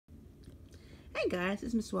Hey guys,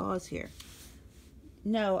 it's Miss Wallace here.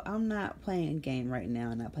 No, I'm not playing a game right now.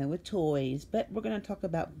 I'm not playing with toys, but we're going to talk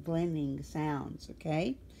about blending sounds,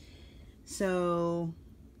 okay? So,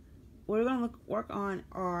 we're going to work on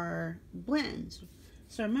our blends.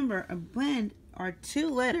 So remember, a blend are two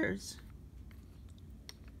letters.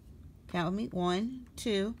 Count with me. 1,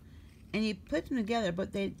 2. And you put them together,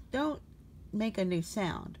 but they don't make a new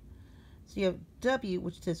sound. So you have W,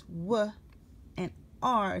 which says W, and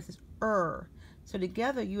R, it says So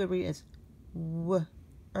together you would read it as W,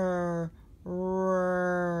 R,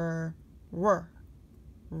 R, R,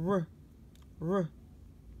 R, R,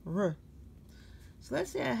 R. So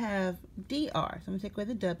let's say I have DR. So I'm going to take away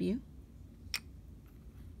the W.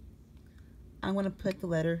 I'm going to put the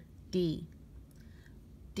letter D.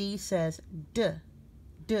 D says D,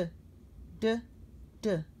 D, D,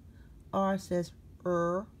 D. R says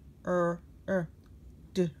D, Dr,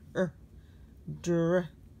 Dr, Dr,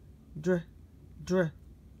 Dr,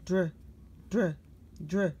 Dr, Dr,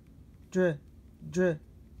 Dr, Dr,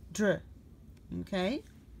 Dr. Okay?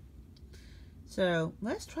 So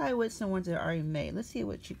let's try with some ones that are already made. Let's see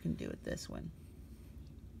what you can do with this one.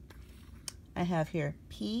 I have here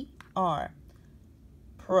PR,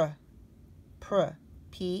 pr, pr,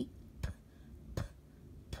 P, p, p,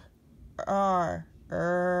 p, R,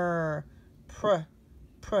 pr,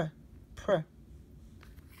 pr, pr.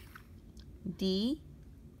 D,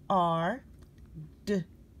 R, D,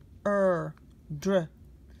 Dr.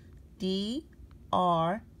 D,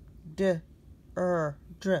 R, D,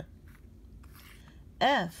 Dr.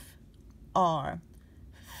 F, R,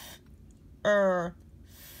 F,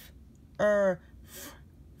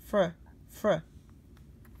 Fr, Fr.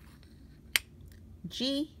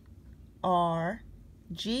 G, R,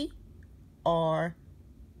 G,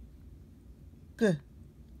 G,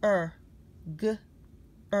 G,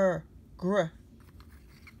 Gr.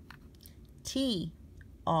 T,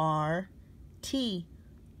 R, T,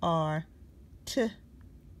 T,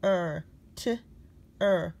 T,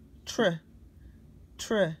 Tr,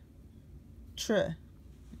 Tr, Tr.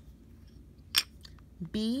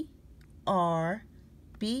 B, R,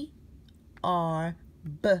 B,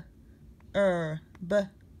 B, B,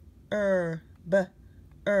 B,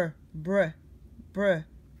 Br, Br,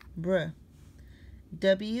 Br.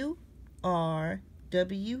 W, R,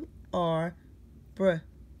 Br,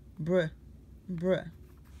 Br, Br.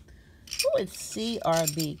 What would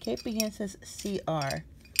CR be? K begins says CR.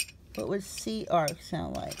 What would CR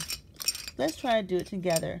sound like? Let's try to do it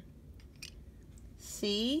together.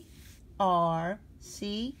 C, R,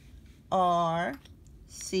 C, R,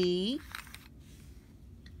 C,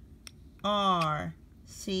 R,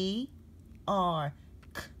 C, R,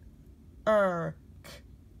 K, K,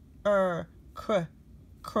 Kr,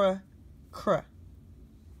 Kr, Kr.